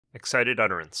Excited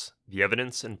Utterance, the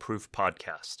Evidence and Proof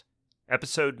Podcast.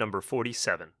 Episode number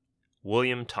 47,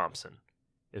 William Thompson,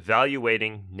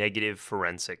 Evaluating Negative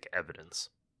Forensic Evidence.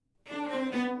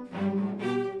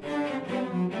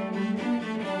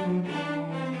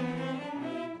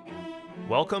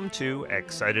 Welcome to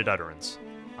Excited Utterance.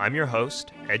 I'm your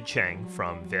host, Ed Chang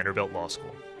from Vanderbilt Law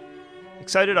School.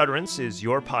 Excited Utterance is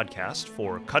your podcast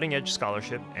for cutting-edge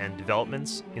scholarship and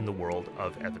developments in the world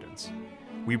of evidence.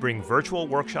 We bring virtual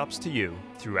workshops to you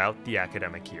throughout the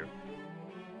academic year.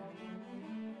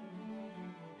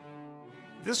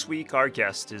 This week, our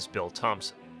guest is Bill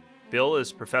Thompson. Bill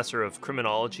is professor of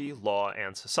criminology, law,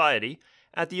 and society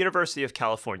at the University of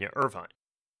California Irvine.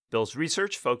 Bill's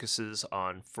research focuses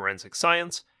on forensic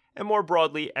science and, more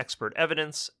broadly, expert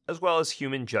evidence, as well as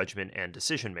human judgment and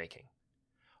decision-making.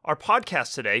 Our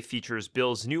podcast today features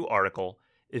Bill's new article,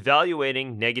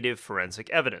 Evaluating Negative Forensic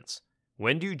Evidence.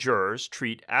 When do jurors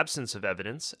treat absence of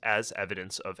evidence as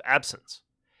evidence of absence?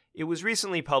 It was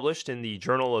recently published in the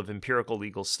Journal of Empirical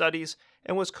Legal Studies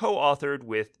and was co-authored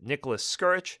with Nicholas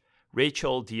Skurich,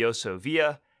 Rachel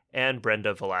Dioso-Villa, and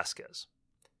Brenda Velasquez.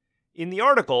 In the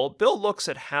article, Bill looks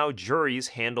at how juries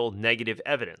handle negative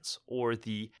evidence, or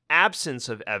the absence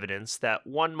of evidence that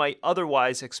one might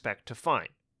otherwise expect to find.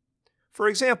 For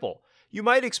example, you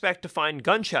might expect to find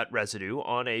gunshot residue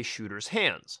on a shooter's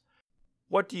hands.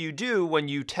 What do you do when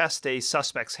you test a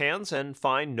suspect's hands and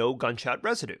find no gunshot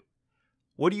residue?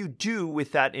 What do you do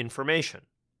with that information?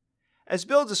 As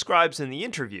Bill describes in the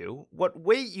interview, what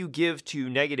weight you give to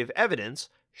negative evidence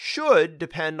should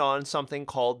depend on something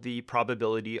called the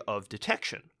probability of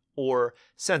detection, or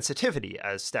sensitivity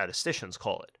as statisticians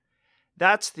call it.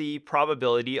 That's the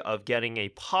probability of getting a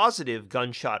positive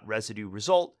gunshot residue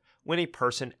result when a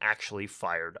person actually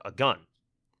fired a gun.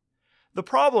 The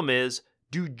problem is,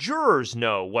 do jurors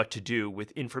know what to do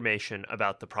with information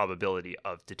about the probability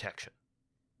of detection?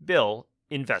 Bill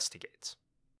investigates.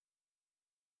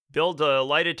 Bill,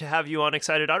 delighted to have you on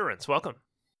Excited Utterance. Welcome.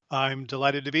 I'm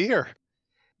delighted to be here.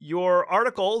 Your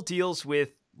article deals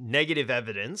with negative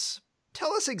evidence.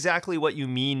 Tell us exactly what you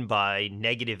mean by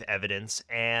negative evidence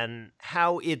and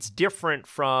how it's different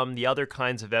from the other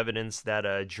kinds of evidence that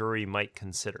a jury might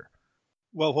consider.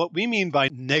 Well, what we mean by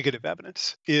negative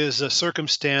evidence is a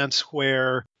circumstance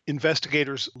where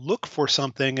investigators look for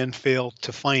something and fail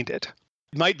to find it.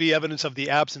 It might be evidence of the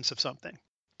absence of something.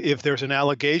 If there's an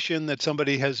allegation that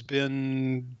somebody has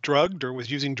been drugged or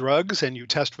was using drugs and you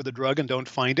test for the drug and don't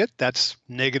find it, that's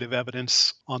negative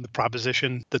evidence on the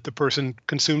proposition that the person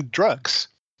consumed drugs.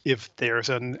 If there's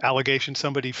an allegation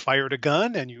somebody fired a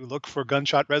gun and you look for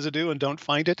gunshot residue and don't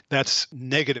find it, that's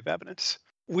negative evidence.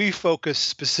 We focus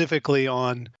specifically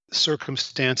on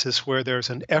circumstances where there's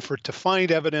an effort to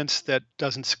find evidence that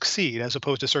doesn't succeed, as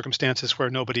opposed to circumstances where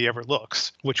nobody ever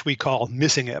looks, which we call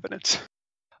missing evidence.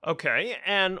 Okay,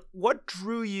 and what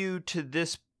drew you to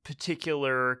this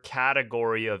particular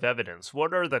category of evidence?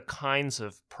 What are the kinds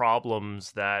of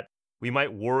problems that we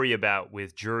might worry about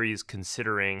with juries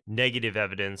considering negative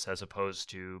evidence as opposed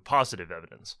to positive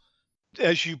evidence?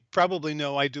 As you probably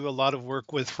know, I do a lot of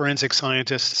work with forensic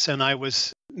scientists, and I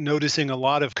was noticing a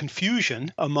lot of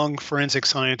confusion among forensic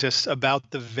scientists about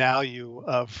the value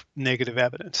of negative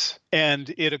evidence.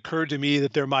 And it occurred to me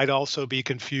that there might also be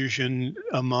confusion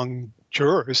among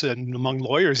jurors and among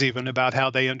lawyers even about how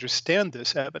they understand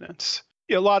this evidence.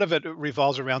 A lot of it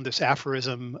revolves around this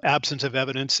aphorism, absence of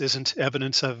evidence isn't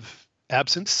evidence of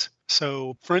absence.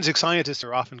 So forensic scientists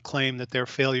are often claim that their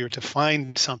failure to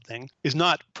find something is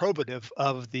not probative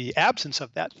of the absence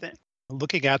of that thing.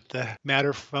 Looking at the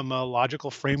matter from a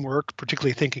logical framework,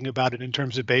 particularly thinking about it in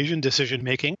terms of Bayesian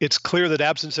decision-making, it's clear that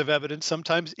absence of evidence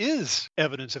sometimes is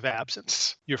evidence of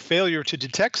absence. Your failure to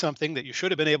detect something that you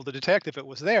should have been able to detect if it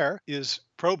was there is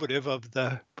probative of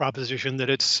the proposition that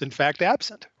it's in fact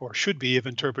absent, or should be if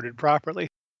interpreted properly.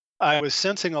 I was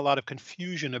sensing a lot of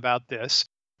confusion about this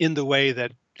in the way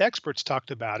that experts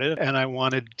talked about it, and I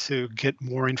wanted to get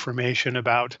more information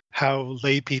about how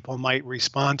lay people might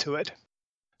respond to it.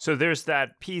 So there's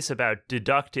that piece about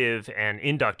deductive and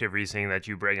inductive reasoning that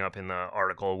you bring up in the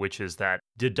article, which is that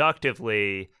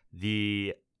deductively,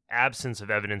 the absence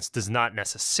of evidence does not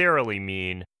necessarily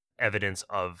mean evidence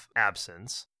of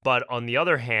absence. But on the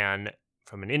other hand,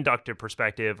 from an inductive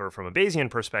perspective or from a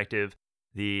Bayesian perspective,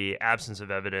 the absence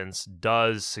of evidence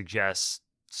does suggest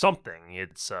something.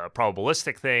 It's a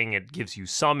probabilistic thing. It gives you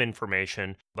some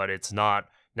information, but it's not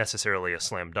necessarily a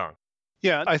slam dunk.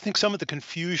 Yeah, I think some of the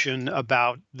confusion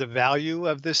about the value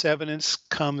of this evidence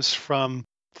comes from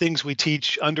things we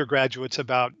teach undergraduates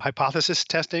about hypothesis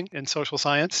testing in social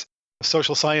science.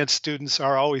 Social science students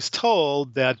are always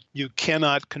told that you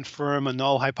cannot confirm a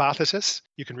null hypothesis.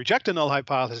 You can reject a null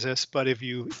hypothesis, but if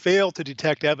you fail to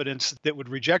detect evidence that would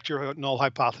reject your null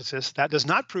hypothesis, that does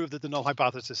not prove that the null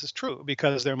hypothesis is true,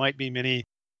 because there might be many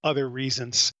other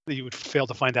reasons that you would fail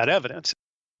to find that evidence.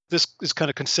 This is kind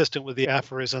of consistent with the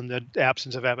aphorism that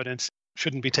absence of evidence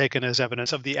shouldn't be taken as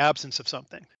evidence of the absence of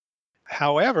something.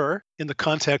 However, in the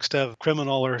context of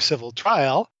criminal or civil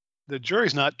trial, the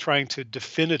jury's not trying to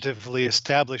definitively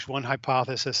establish one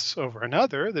hypothesis over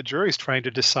another. The jury's trying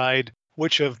to decide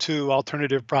which of two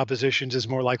alternative propositions is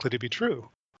more likely to be true.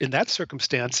 In that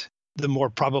circumstance, the more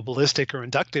probabilistic or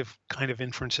inductive kind of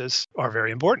inferences are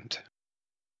very important.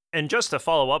 And just to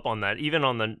follow up on that, even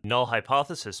on the null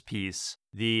hypothesis piece,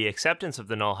 the acceptance of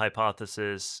the null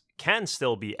hypothesis can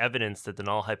still be evidence that the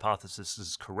null hypothesis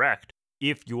is correct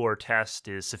if your test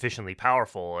is sufficiently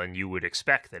powerful, and you would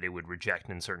expect that it would reject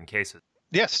in certain cases.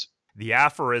 Yes. The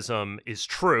aphorism is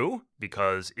true,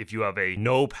 because if you have a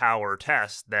no-power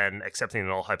test, then accepting the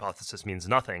null hypothesis means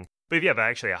nothing. But if you have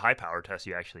actually a high-power test,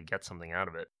 you actually get something out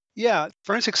of it. Yeah,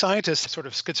 forensic scientists are sort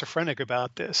of schizophrenic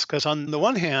about this, because on the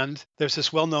one hand, there's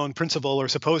this well-known principle or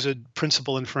supposed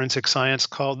principle in forensic science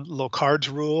called Locard's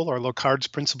rule or Locard's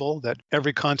principle, that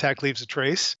every contact leaves a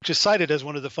trace, which is cited as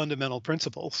one of the fundamental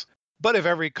principles. But if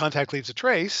every contact leaves a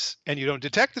trace and you don't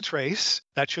detect the trace,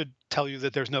 that should tell you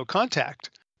that there's no contact.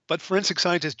 But forensic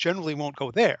scientists generally won't go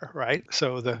there, right?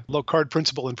 So the Locard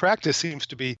principle in practice seems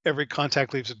to be every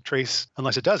contact leaves a trace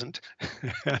unless it doesn't.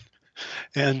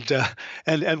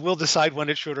 and we'll decide when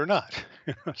it should or not.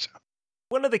 So.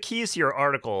 One of the keys to your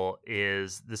article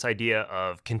is this idea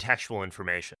of contextual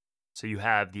information. So you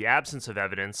have the absence of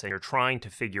evidence, and you're trying to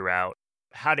figure out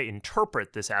how to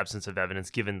interpret this absence of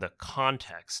evidence given the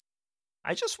context.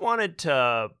 I just wanted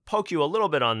to poke you a little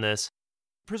bit on this.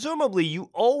 Presumably, you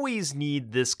always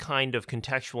need this kind of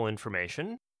contextual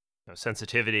information,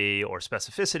 sensitivity or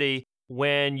specificity,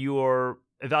 when you're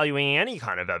evaluating any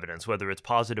kind of evidence, whether it's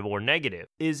positive or negative.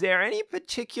 Is there any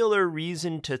particular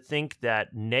reason to think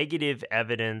that negative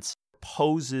evidence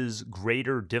poses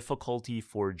greater difficulty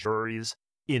for juries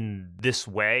in this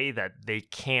way, that they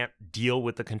can't deal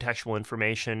with the contextual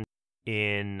information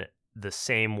in the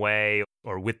same way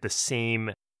or with the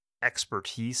same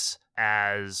expertise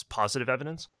as positive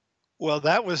evidence? Well,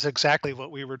 that was exactly what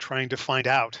we were trying to find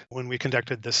out when we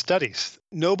conducted the studies.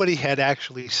 Nobody had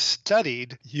actually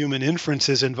studied human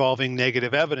inferences involving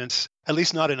negative evidence, at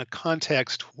least not in a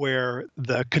context where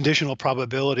the conditional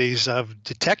probabilities of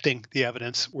detecting the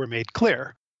evidence were made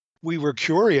clear. We were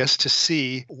curious to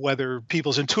see whether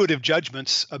people's intuitive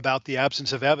judgments about the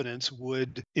absence of evidence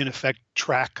would, in effect,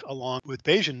 track along with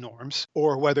Bayesian norms,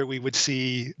 or whether we would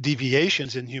see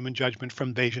deviations in human judgment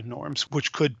from Bayesian norms,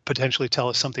 which could potentially tell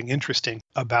us something interesting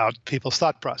about people's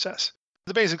thought process.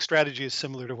 The basic strategy is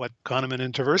similar to what Kahneman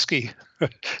and Tversky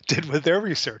did with their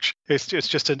research. It's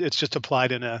just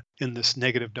applied in this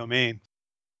negative domain.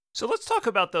 So let's talk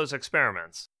about those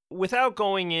experiments. Without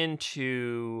going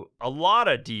into a lot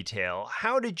of detail,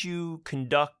 how did you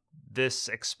conduct this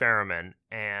experiment,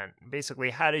 and basically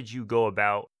how did you go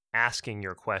about asking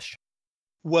your question?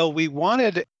 Well, we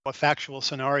wanted a factual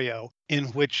scenario in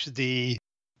which the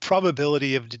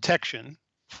probability of detection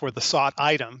for the sought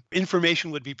item, information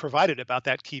would be provided about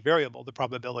that key variable, the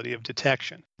probability of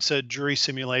detection. It's a jury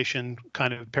simulation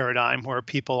kind of paradigm where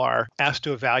people are asked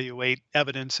to evaluate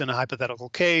evidence in a hypothetical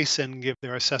case and give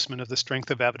their assessment of the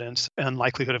strength of evidence and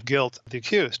likelihood of guilt of the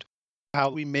accused.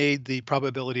 How we made the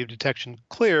probability of detection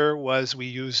clear was we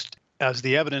used as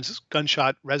the evidence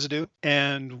gunshot residue,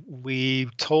 and we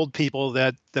told people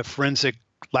that the forensic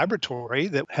laboratory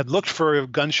that had looked for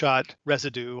gunshot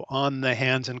residue on the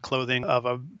hands and clothing of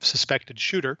a suspected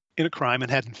shooter in a crime and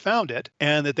hadn't found it,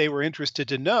 and that they were interested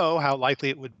to know how likely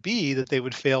it would be that they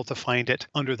would fail to find it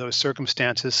under those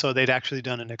circumstances. So they'd actually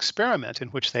done an experiment in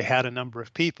which they had a number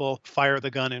of people fire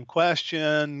the gun in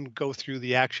question, go through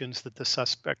the actions that the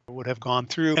suspect would have gone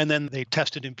through, and then they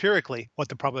tested empirically what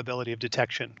the probability of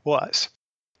detection was.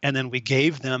 And then we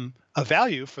gave them a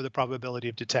value for the probability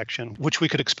of detection, which we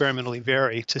could experimentally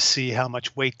vary to see how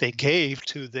much weight they gave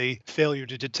to the failure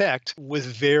to detect with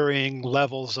varying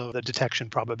levels of the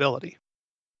detection probability.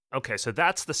 Okay, so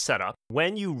that's the setup.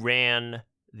 When you ran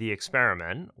the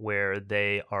experiment where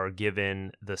they are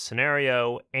given the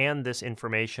scenario and this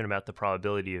information about the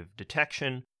probability of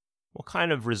detection, what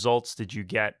kind of results did you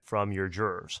get from your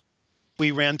jurors?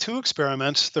 We ran two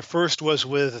experiments. The first was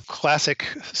with classic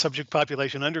subject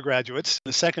population undergraduates.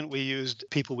 The second, we used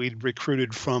people we'd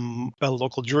recruited from a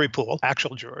local jury pool,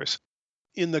 actual jurors.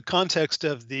 In the context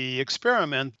of the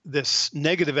experiment, this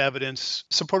negative evidence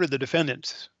supported the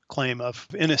defendant's claim of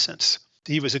innocence.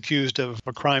 He was accused of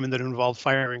a crime that involved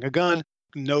firing a gun.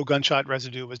 No gunshot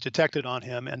residue was detected on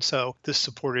him, and so this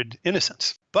supported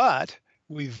innocence. But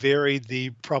we varied the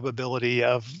probability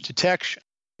of detection.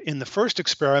 In the first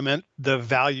experiment, the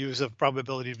values of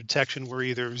probability of detection were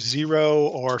either 0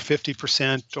 or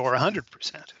 50% or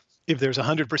 100%. If there's a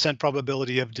 100%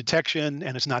 probability of detection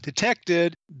and it's not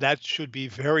detected, that should be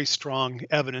very strong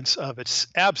evidence of its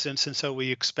absence. And so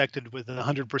we expected with a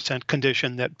 100%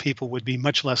 condition that people would be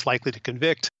much less likely to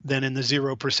convict than in the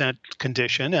 0%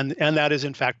 condition. And that is,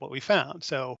 in fact, what we found.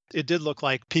 So it did look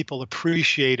like people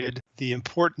appreciated the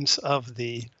importance of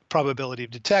the probability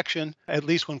of detection, at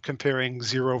least when comparing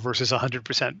 0 versus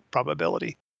 100%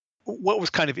 probability. What was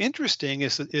kind of interesting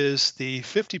is the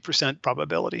 50%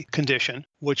 probability condition,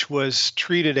 which was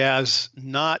treated as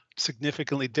not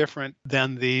significantly different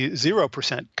than the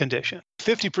 0% condition.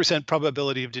 50%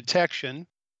 probability of detection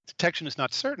is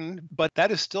not certain, but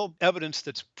that is still evidence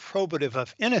that's probative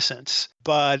of innocence.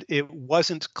 But it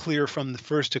wasn't clear from the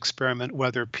first experiment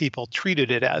whether people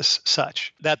treated it as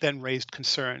such. That then raised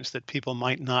concerns that people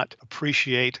might not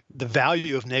appreciate the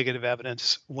value of negative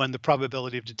evidence when the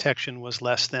probability of detection was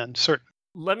less than certain.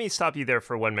 Let me stop you there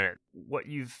for 1 minute. What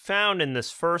you've found in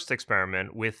this first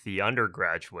experiment with the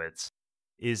undergraduates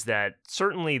is that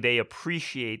certainly they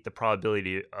appreciate the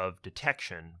probability of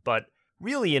detection, but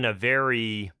really in a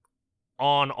very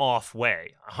on-off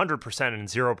way. 100% and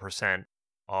 0%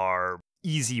 are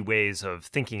easy ways of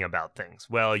thinking about things.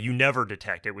 Well, you never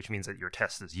detect it, which means that your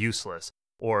test is useless.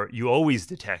 Or you always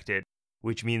detect it,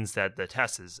 which means that the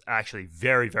test is actually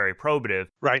very, very probative.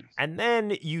 Right. And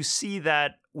then you see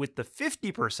that with the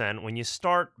 50%, when you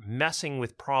start messing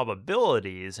with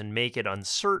probabilities and make it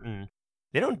uncertain,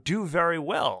 they don't do very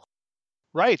well.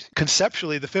 Right.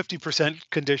 Conceptually, the 50%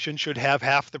 condition should have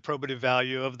half the probative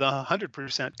value of the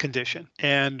 100% condition.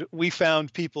 And we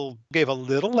found people gave a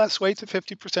little less weight to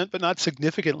 50%, but not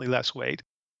significantly less weight.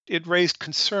 It raised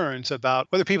concerns about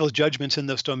whether people's judgments in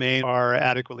this domain are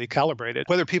adequately calibrated,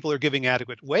 whether people are giving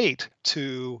adequate weight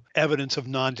to evidence of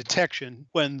non-detection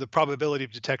when the probability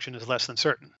of detection is less than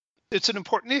certain. It's an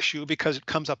important issue because it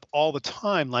comes up all the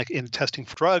time, like in testing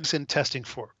for drugs and testing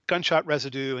for gunshot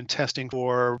residue and testing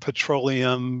for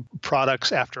petroleum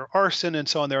products after arson and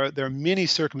so on. There are many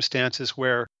circumstances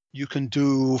where you can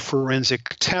do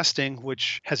forensic testing,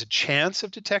 which has a chance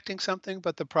of detecting something,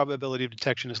 but the probability of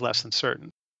detection is less than certain.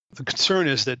 The concern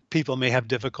is that people may have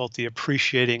difficulty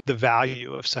appreciating the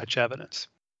value of such evidence.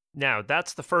 Now,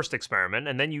 that's the first experiment,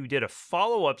 and then you did a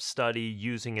follow-up study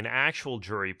using an actual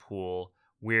jury pool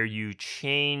where you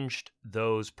changed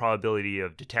those probability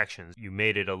of detections. You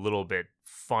made it a little bit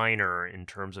finer in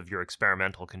terms of your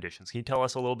experimental conditions. Can you tell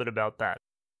us a little bit about that?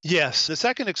 Yes, the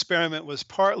second experiment was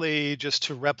partly just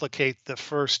to replicate the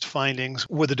first findings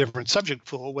with a different subject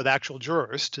pool with actual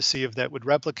jurors to see if that would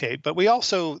replicate. But we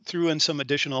also threw in some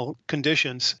additional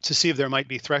conditions to see if there might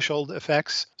be threshold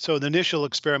effects. So the initial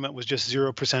experiment was just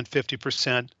 0%,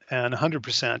 50%, and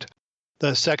 100%.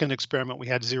 The second experiment, we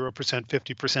had 0%,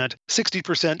 50%,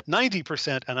 60%,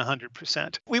 90%, and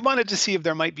 100%. We wanted to see if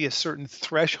there might be a certain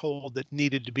threshold that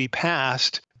needed to be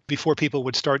passed before people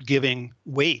would start giving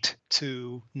weight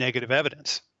to negative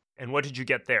evidence. And what did you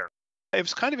get there? It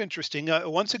was kind of interesting.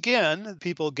 Once again,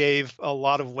 people gave a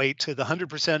lot of weight to the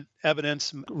 100%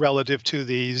 evidence relative to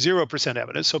the 0%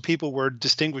 evidence. So people were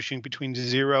distinguishing between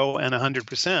 0 and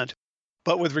 100%.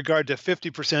 But with regard to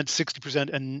 50%, 60%,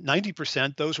 and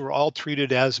 90%, those were all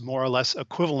treated as more or less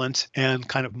equivalent and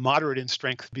kind of moderate in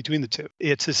strength between the two.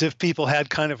 It's as if people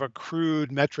had kind of a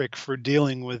crude metric for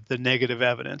dealing with the negative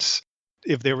evidence.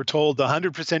 If they were told the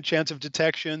 100% chance of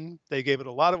detection, they gave it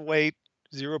a lot of weight,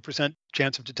 0%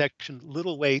 chance of detection,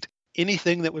 little weight.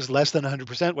 Anything that was less than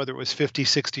 100%, whether it was 50,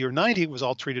 60, or 90, was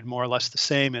all treated more or less the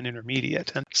same and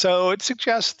intermediate. And so it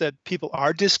suggests that people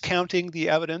are discounting the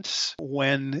evidence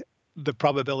when the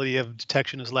probability of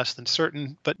detection is less than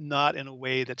certain, but not in a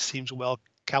way that seems well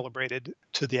calibrated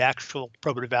to the actual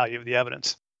probative value of the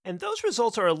evidence. And those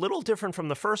results are a little different from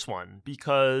the first one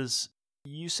because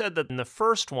you said that in the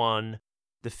first one,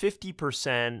 the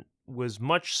 50% was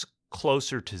much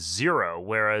closer to 0,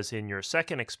 whereas in your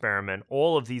second experiment,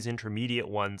 all of these intermediate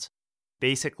ones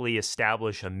basically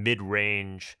establish a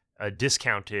mid-range, a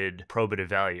discounted probative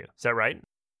value. Is that right?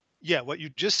 Yeah, what you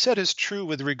just said is true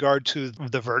with regard to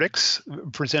the verdicts,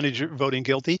 percentage voting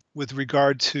guilty. With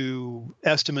regard to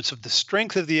estimates of the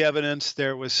strength of the evidence,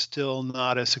 there was still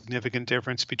not a significant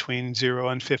difference between 0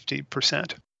 and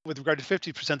 50%. With regard to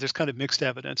 50%, there's kind of mixed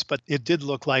evidence, but it did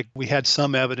look like we had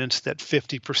some evidence that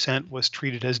 50% was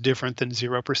treated as different than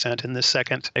 0% in the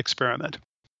second experiment.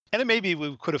 And it maybe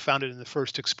we could have found it in the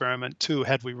first experiment too,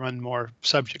 had we run more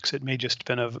subjects. It may just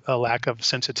have been a lack of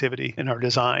sensitivity in our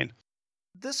design.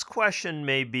 This question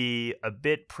may be a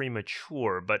bit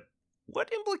premature, but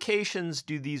what implications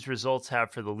do these results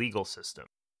have for the legal system?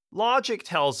 Logic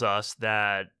tells us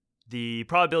that the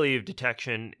probability of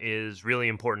detection is really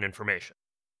important information.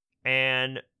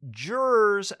 And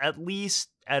jurors, at least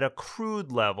at a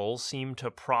crude level, seem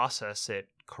to process it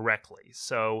correctly.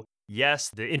 So, yes,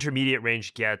 the intermediate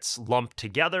range gets lumped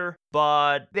together,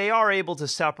 but they are able to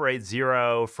separate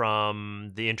 0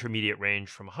 from the intermediate range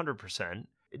from 100%.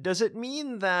 Does it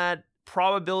mean that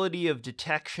probability of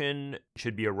detection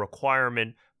should be a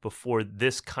requirement before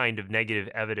this kind of negative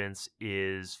evidence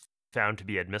is found to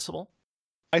be admissible?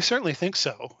 I certainly think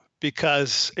so,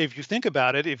 because if you think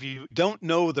about it, if you don't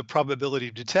know the probability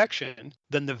of detection,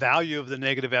 then the value of the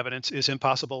negative evidence is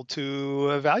impossible to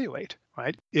evaluate,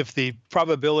 right? If the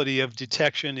probability of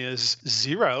detection is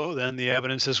 0, then the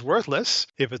evidence is worthless.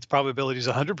 If its probability is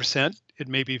 100%, it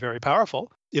may be very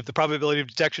powerful. If the probability of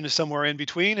detection is somewhere in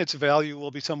between, its value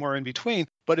will be somewhere in between.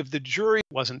 But if the jury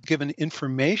wasn't given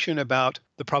information about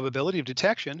the probability of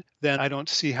detection, then I don't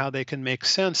see how they can make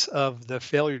sense of the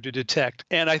failure to detect.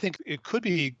 And I think it could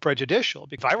be prejudicial.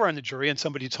 If I were on the jury and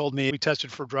somebody told me we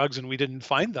tested for drugs and we didn't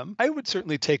find them, I would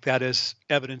certainly take that as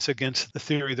evidence against the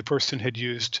theory the person had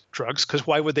used drugs, because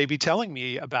why would they be telling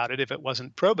me about it if it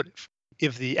wasn't probative?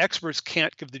 If the experts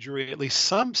can't give the jury at least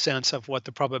some sense of what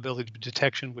the probability of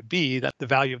detection would be, that the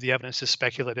value of the evidence is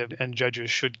speculative and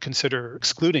judges should consider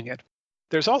excluding it.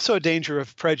 There's also a danger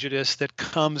of prejudice that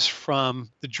comes from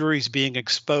the juries being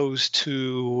exposed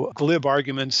to glib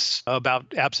arguments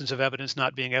about absence of evidence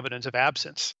not being evidence of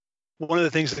absence. One of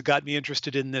the things that got me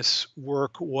interested in this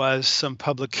work was some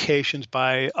publications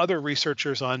by other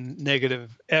researchers on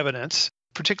negative evidence.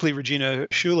 Particularly, Regina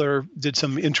Schuler did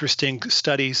some interesting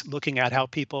studies looking at how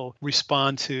people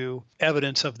respond to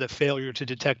evidence of the failure to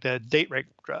detect a date rape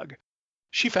drug.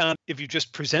 She found if you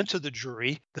just present to the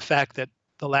jury the fact that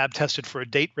the lab tested for a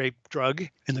date rape drug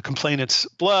in the complainant's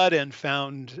blood and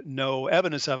found no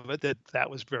evidence of it, that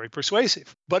was very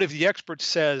persuasive. But if the expert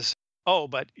says, oh,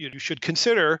 but you should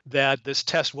consider that this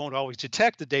test won't always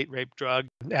detect the date rape drug,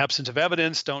 absence of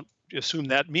evidence, don't assume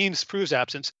that proves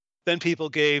absence, then people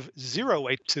gave 0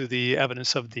 weight to the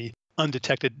evidence of the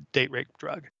undetected date rape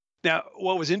drug. Now,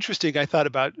 what was interesting, I thought,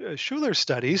 about Schuler's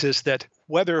studies is that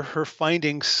whether her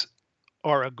findings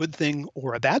are a good thing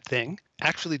or a bad thing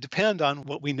actually depend on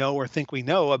what we know or think we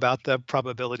know about the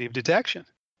probability of detection.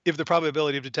 If the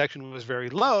probability of detection was very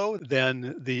low,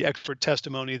 then the expert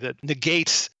testimony that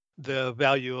negates the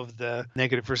value of the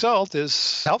negative result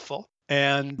is helpful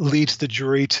and leads the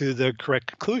jury to the correct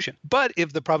conclusion. But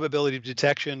if the probability of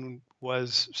detection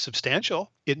was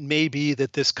substantial, it may be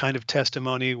that this kind of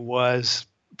testimony was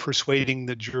persuading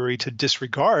the jury to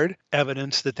disregard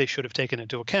evidence that they should have taken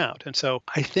into account. And so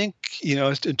I think,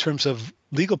 in terms of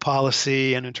legal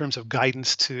policy and in terms of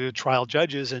guidance to trial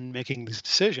judges in making these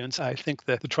decisions, I think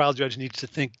that the trial judge needs to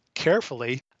think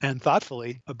carefully and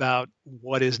thoughtfully about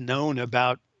what is known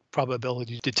about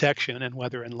probability detection and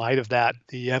whether in light of that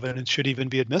the evidence should even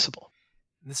be admissible.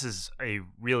 This is a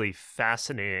really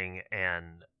fascinating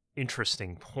and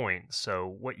interesting point.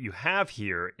 So what you have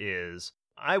here is,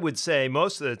 I would say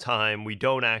most of the time we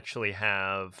don't actually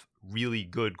have really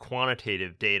good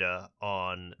quantitative data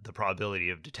on the probability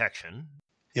of detection.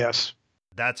 Yes.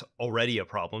 That's already a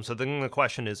problem. So then the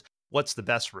question is, what's the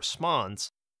best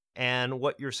response? And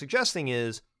what you're suggesting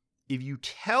is, if you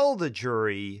tell the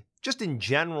jury, just in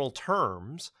general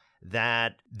terms,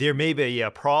 that there may be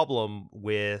a problem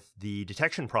with the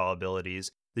detection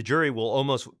probabilities, the jury will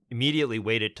almost immediately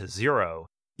weight it to 0.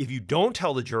 If you don't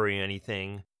tell the jury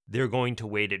anything, they're going to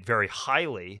weight it very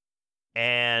highly.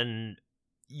 And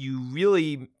you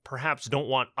really perhaps don't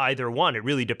want either one. It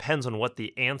really depends on what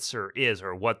the answer is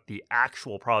or what the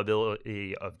actual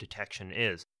probability of detection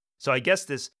is. So I guess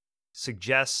this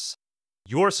suggests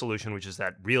your solution, which is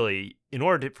that really, in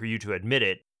order for you to admit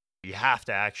it, you have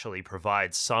to actually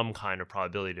provide some kind of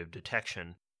probability of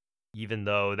detection, even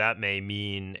though that may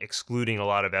mean excluding a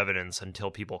lot of evidence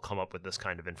until people come up with this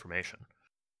kind of information.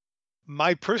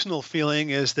 My personal feeling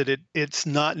is that it's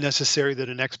not necessary that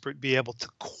an expert be able to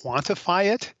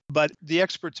quantify it, but the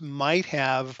experts might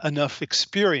have enough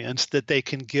experience that they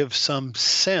can give some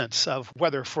sense of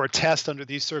whether for a test under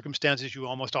these circumstances you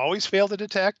almost always fail to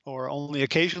detect or only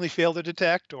occasionally fail to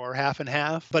detect or half and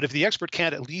half. But if the expert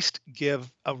can't at least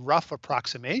give a rough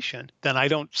approximation, then I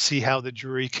don't see how the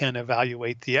jury can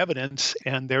evaluate the evidence,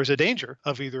 and there's a danger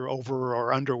of either over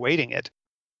or underweighting it.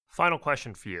 Final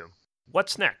question for you.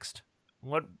 What's next?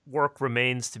 What work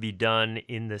remains to be done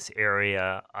in this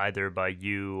area, either by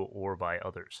you or by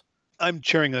others? I'm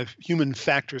chairing a human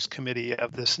factors committee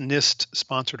of this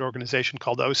NIST-sponsored organization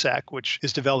called OSAC, which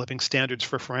is developing standards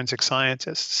for forensic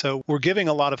scientists. So we're giving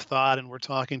a lot of thought and we're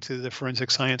talking to the forensic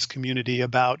science community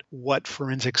about what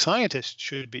forensic scientists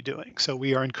should be doing. So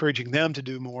we are encouraging them to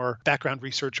do more background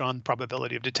research on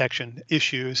probability of detection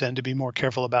issues and to be more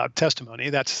careful about testimony.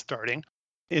 That's starting.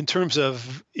 In terms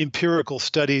of empirical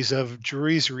studies of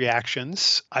juries'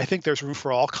 reactions, I think there's room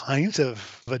for all kinds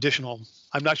of additional.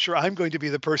 I'm not sure I'm going to be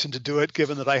the person to do it,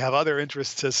 given that I have other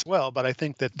interests as well. But I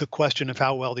think that the question of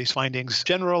how well these findings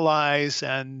generalize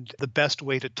and the best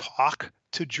way to talk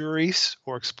to juries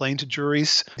or explain to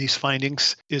juries these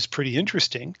findings is pretty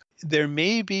interesting. There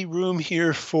may be room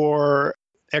here for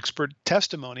expert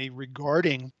testimony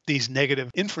regarding these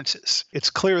negative inferences. It's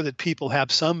clear that people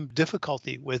have some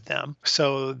difficulty with them.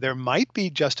 So there might be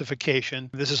justification.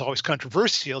 This is always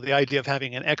controversial. The idea of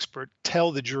having an expert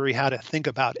tell the jury how to think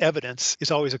about evidence is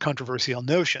always a controversial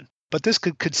notion. But this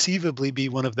could conceivably be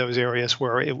one of those areas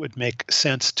where it would make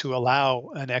sense to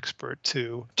allow an expert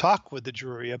to talk with the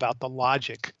jury about the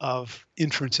logic of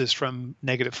inferences from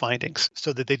negative findings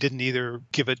so that they didn't either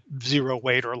give it zero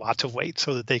weight or lots of weight,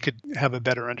 so that they could have a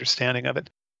better understanding of it.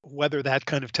 Whether that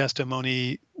kind of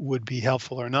testimony would be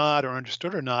helpful or not, or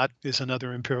understood or not, is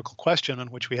another empirical question on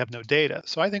which we have no data.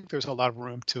 So I think there's a lot of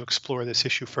room to explore this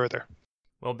issue further.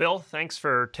 Well, Bill, thanks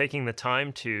for taking the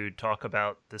time to talk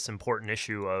about this important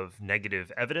issue of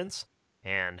negative evidence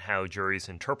and how juries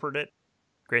interpret it.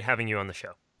 Great having you on the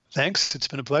show. Thanks. It's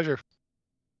been a pleasure.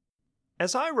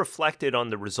 As I reflected on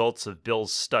the results of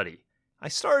Bill's study, I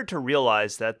started to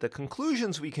realize that the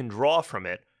conclusions we can draw from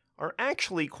it are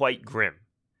actually quite grim.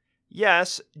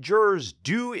 Yes, jurors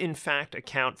do in fact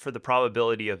account for the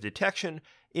probability of detection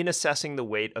in assessing the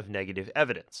weight of negative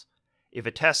evidence. If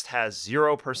a test has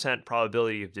 0%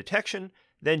 probability of detection,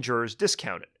 then jurors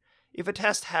discount it. If a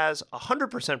test has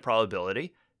 100%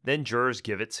 probability, then jurors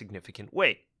give it significant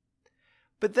weight.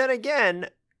 But then again,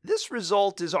 this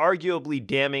result is arguably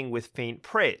damning with faint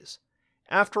praise.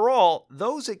 After all,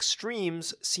 those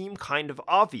extremes seem kind of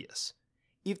obvious.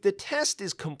 If the test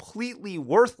is completely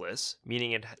worthless,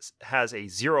 meaning it has a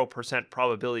 0%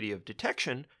 probability of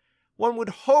detection, one would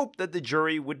hope that the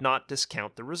jury would not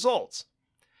discount the results.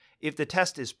 If the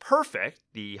test is perfect,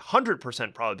 the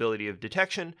 100% probability of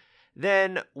detection,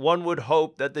 then one would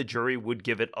hope that the jury would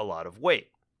give it a lot of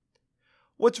weight.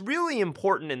 What's really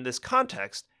important in this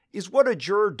context is what a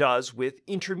juror does with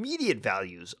intermediate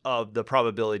values of the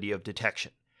probability of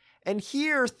detection. And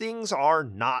here things are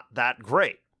not that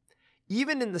great.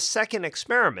 Even in the second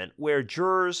experiment, where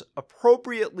jurors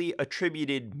appropriately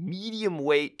attributed medium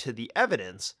weight to the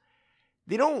evidence,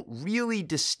 they don't really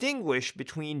distinguish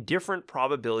between different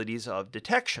probabilities of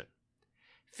detection.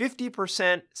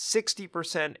 50%,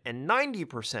 60%, and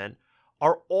 90%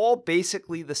 are all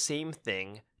basically the same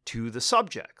thing to the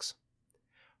subjects.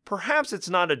 Perhaps it's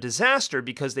not a disaster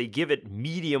because they give it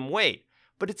medium weight,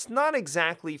 but it's not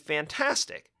exactly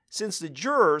fantastic, since the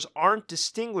jurors aren't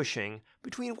distinguishing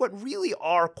between what really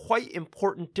are quite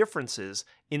important differences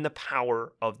in the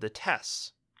power of the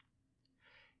tests.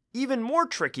 Even more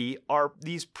tricky are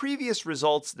these previous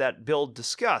results that Bill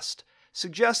discussed,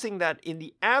 suggesting that in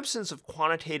the absence of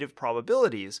quantitative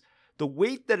probabilities, the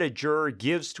weight that a juror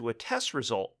gives to a test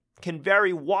result can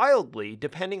vary wildly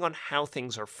depending on how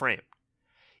things are framed.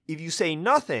 If you say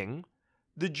nothing,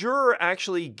 the juror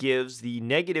actually gives the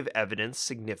negative evidence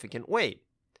significant weight.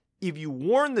 If you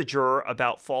warn the juror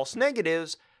about false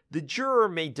negatives, the juror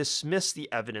may dismiss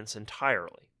the evidence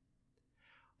entirely.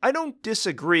 I don't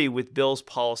disagree with Bill's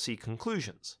policy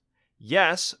conclusions.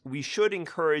 Yes, we should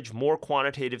encourage more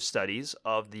quantitative studies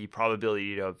of the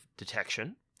probability of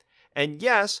detection. And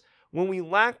yes, when we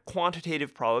lack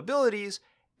quantitative probabilities,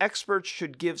 experts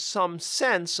should give some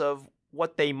sense of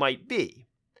what they might be.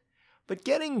 But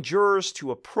getting jurors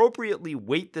to appropriately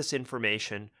weight this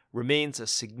information remains a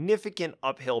significant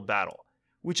uphill battle,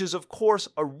 which is of course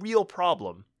a real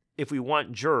problem if we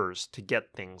want jurors to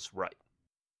get things right.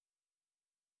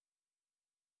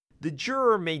 The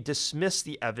juror may dismiss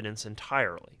the evidence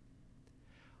entirely.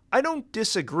 I don't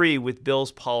disagree with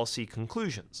Bill's policy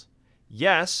conclusions.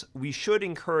 Yes, we should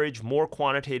encourage more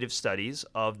quantitative studies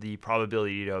of the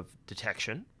probability of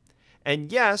detection.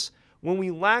 And yes, when we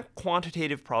lack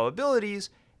quantitative probabilities,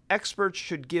 experts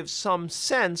should give some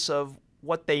sense of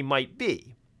what they might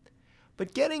be.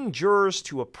 But getting jurors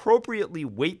to appropriately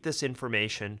weight this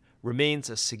information remains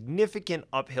a significant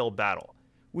uphill battle,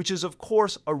 which is of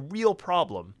course a real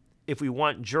problem if we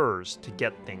want jurors to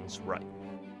get things right.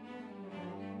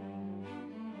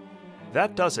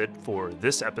 That does it for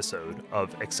this episode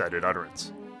of Excited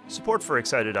Utterance. Support for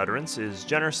Excited Utterance is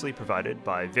generously provided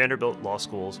by Vanderbilt Law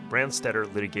School's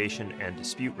Brandstetter Litigation and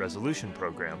Dispute Resolution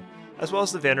Program, as well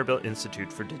as the Vanderbilt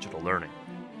Institute for Digital Learning.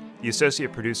 The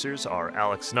associate producers are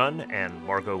Alex Nunn and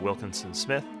Margot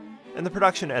Wilkinson-Smith, and the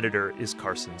production editor is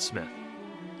Carson Smith.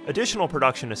 Additional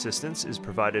production assistance is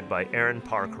provided by Aaron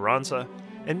Parr-Carranza,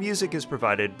 and music is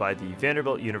provided by the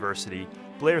Vanderbilt University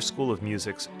Blair School of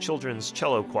Music's Children's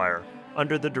Cello Choir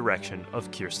under the direction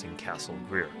of Kirsten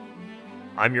Castle-Greer.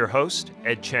 I'm your host,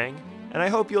 Ed Chang, and I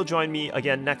hope you'll join me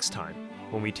again next time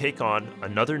when we take on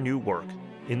another new work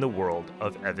in the world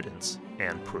of evidence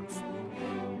and proof.